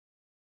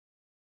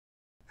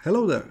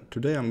Hello there,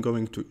 today I'm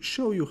going to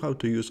show you how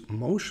to use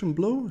motion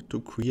blur to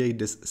create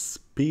this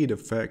speed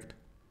effect.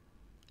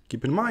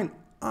 Keep in mind,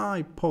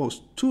 I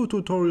post 2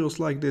 tutorials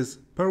like this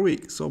per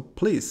week, so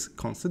please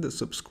consider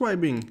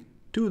subscribing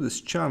to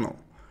this channel.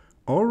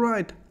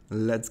 Alright,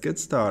 let's get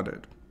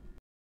started.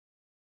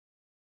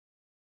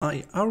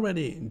 I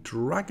already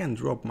drag and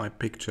drop my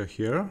picture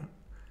here,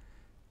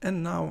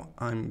 and now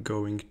I'm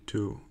going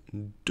to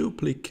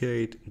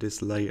duplicate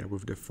this layer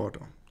with the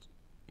photo.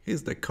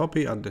 Here's the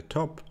copy at the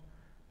top.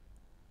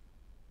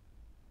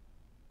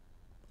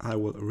 I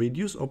will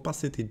reduce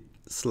opacity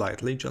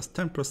slightly, just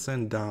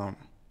 10% down.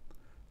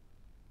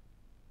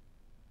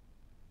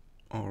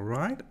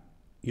 Alright,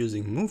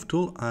 using Move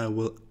tool, I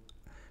will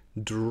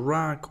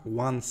drag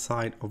one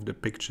side of the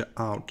picture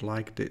out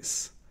like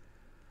this.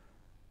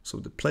 So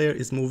the player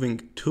is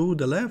moving to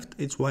the left,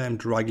 it's why I'm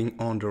dragging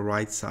on the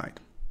right side.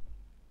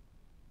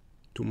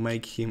 To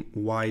make him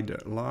wider,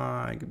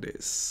 like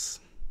this.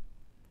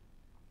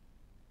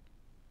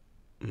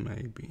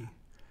 Maybe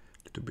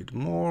a little bit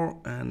more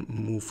and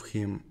move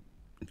him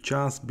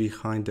just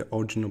behind the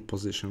original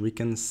position. We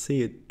can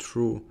see it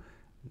through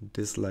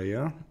this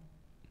layer.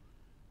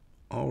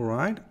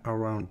 Alright,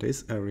 around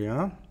this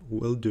area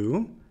will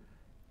do.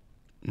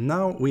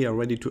 Now we are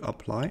ready to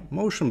apply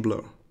motion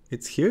blur.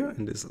 It's here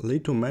in this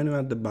little menu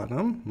at the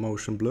bottom,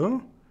 motion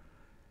blur.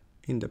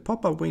 In the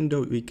pop-up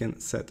window we can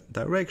set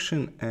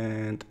direction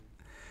and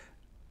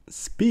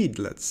speed,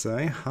 let's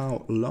say,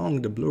 how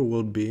long the blur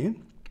will be.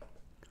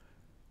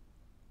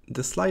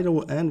 The slider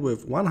will end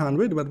with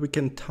 100, but we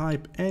can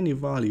type any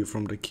value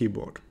from the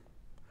keyboard.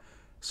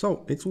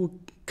 So it will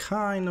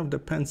kind of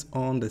depends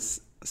on the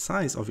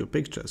size of your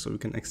picture, so we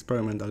can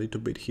experiment a little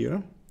bit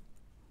here.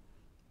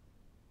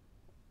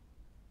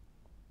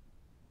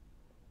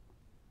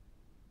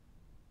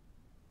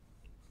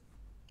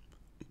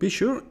 Be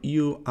sure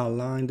you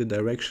align the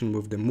direction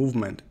with the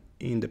movement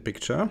in the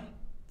picture.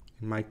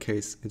 In my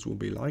case, it will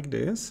be like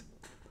this.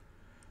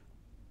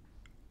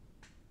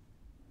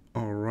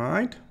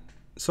 Alright,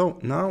 so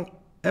now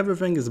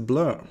everything is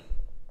blurred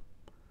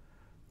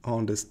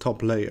on this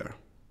top layer.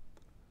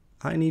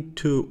 I need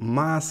to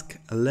mask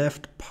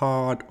left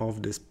part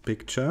of this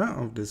picture,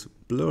 of this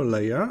blur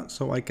layer,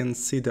 so I can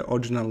see the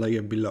original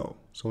layer below.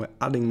 So we're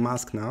adding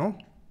mask now.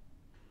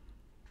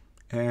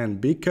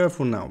 And be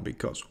careful now,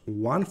 because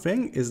one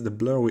thing is the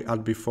blur we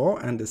had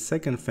before and the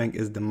second thing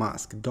is the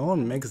mask.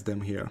 Don't mix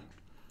them here.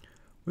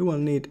 We will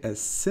need a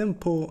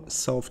simple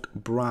soft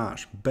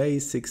brush,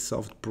 basic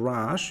soft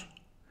brush.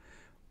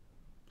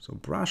 So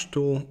brush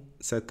tool,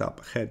 set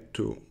up, head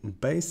to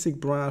basic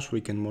brush. We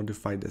can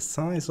modify the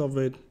size of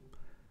it.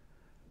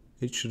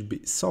 It should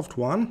be soft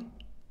one.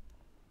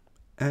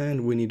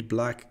 And we need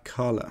black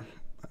color.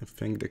 I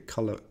think the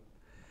color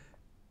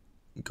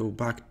go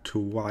back to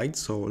white,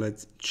 so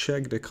let's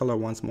check the color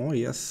once more.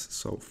 Yes,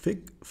 so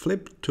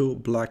flip to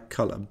black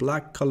color.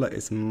 Black color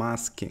is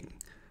masking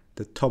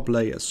the top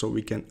layer, so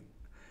we can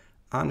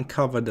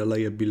uncover the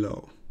layer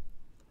below.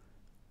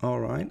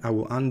 Alright, I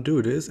will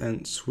undo this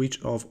and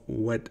switch off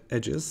wet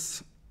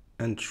edges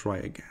and try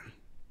again.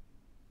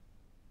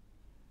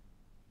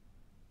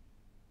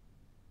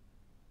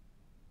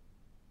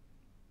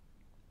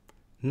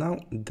 Now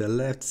the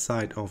left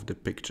side of the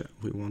picture,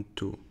 we want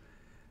to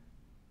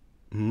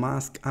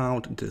mask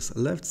out this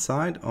left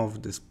side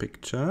of this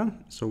picture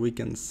so we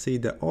can see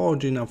the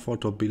original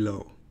photo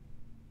below.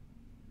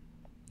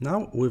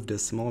 Now with the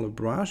smaller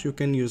brush you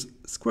can use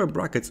square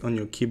brackets on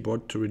your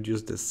keyboard to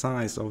reduce the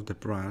size of the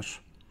brush.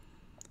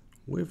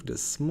 With the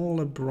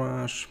smaller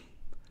brush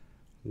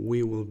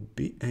we will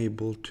be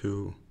able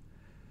to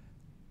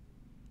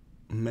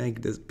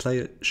make the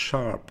player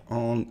sharp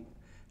on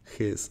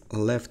his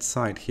left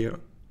side here.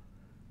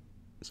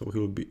 So he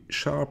will be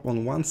sharp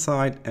on one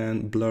side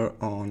and blur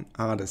on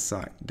other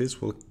side.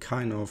 This will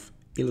kind of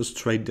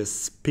illustrate the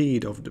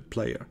speed of the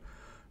player.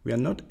 We are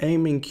not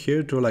aiming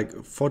here to like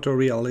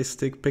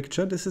photorealistic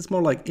picture. This is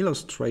more like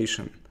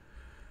illustration,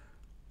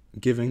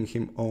 giving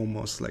him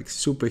almost like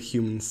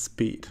superhuman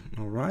speed.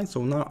 Alright,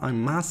 so now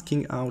I'm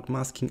masking out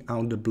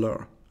the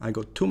blur. I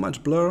got too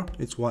much blur,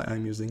 it's why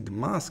I'm using the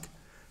mask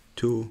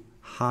to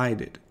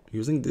hide it,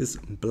 using this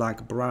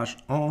black brush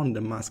on the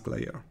mask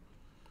layer.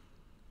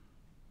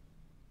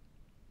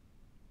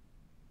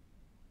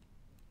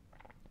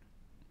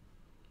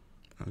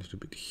 A little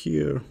bit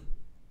here,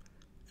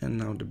 and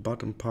now the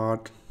bottom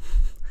part.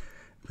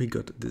 We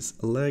got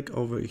this leg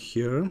over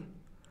here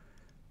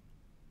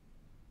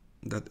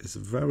that is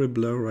very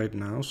blurry right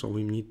now, so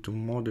we need to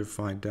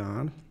modify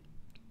that.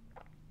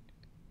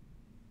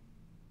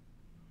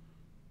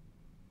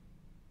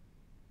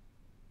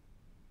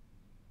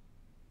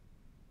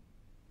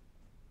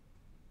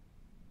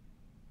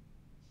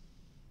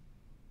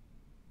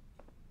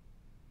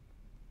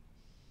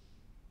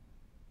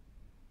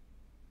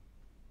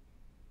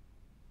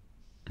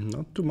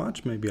 Not too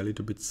much, maybe a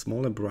little bit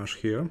smaller brush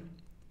here.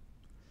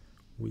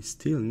 We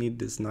still need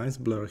this nice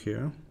blur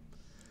here.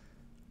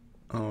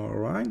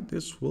 Alright,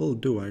 this will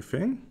do, I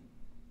think.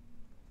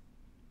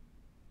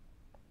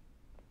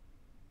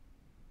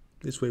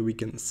 This way we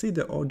can see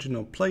the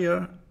original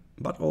player,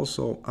 but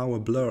also our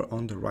blur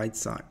on the right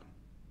side.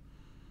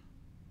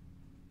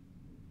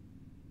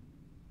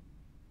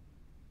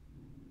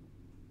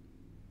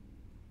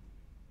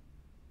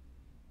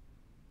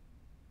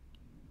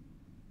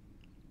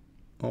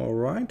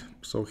 Alright,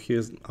 so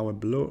here's our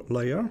blur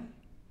layer.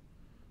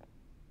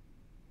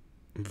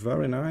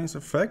 Very nice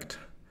effect.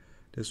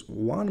 There's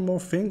one more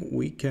thing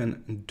we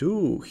can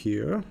do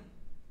here.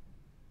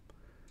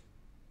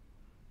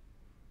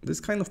 This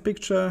kind of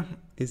picture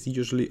is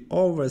usually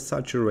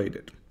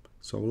oversaturated.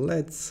 So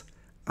let's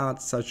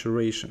add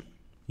saturation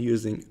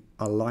using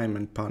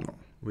alignment panel.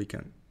 We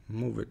can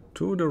move it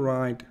to the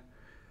right,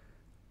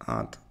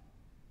 add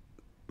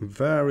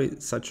very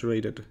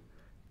saturated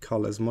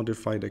colors,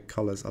 modify the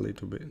colors a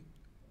little bit.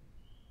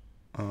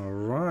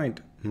 Alright,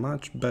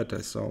 much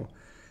better. So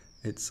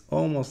it's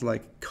almost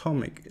like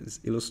comic, it's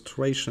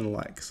illustration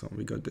like. So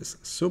we got this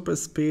super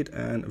speed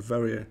and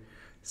very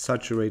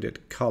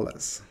saturated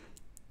colors.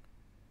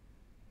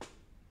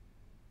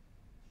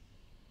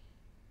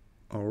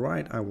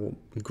 Alright, I will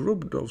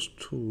group those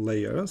two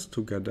layers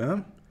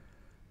together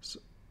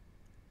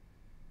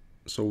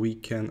so we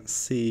can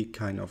see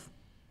kind of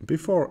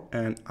before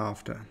and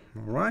after.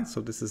 Alright,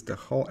 so this is the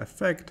whole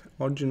effect: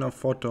 original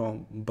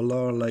photo,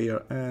 blur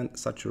layer and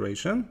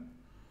saturation.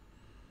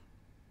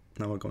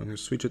 Now we're going to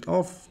switch it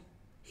off.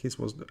 Here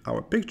was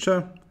our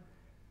picture.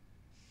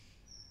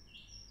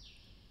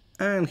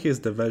 And here's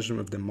the version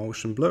with the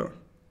motion blur.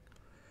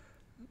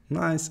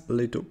 Nice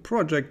little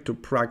project to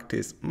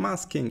practice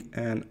masking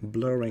and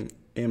blurring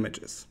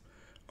images.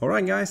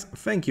 Alright guys,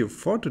 thank you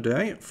for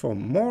today. For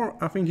more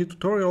Affinity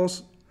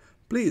tutorials,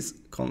 please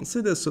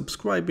consider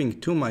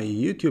subscribing to my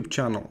YouTube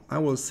channel. I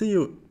will see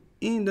you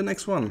in the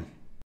next one.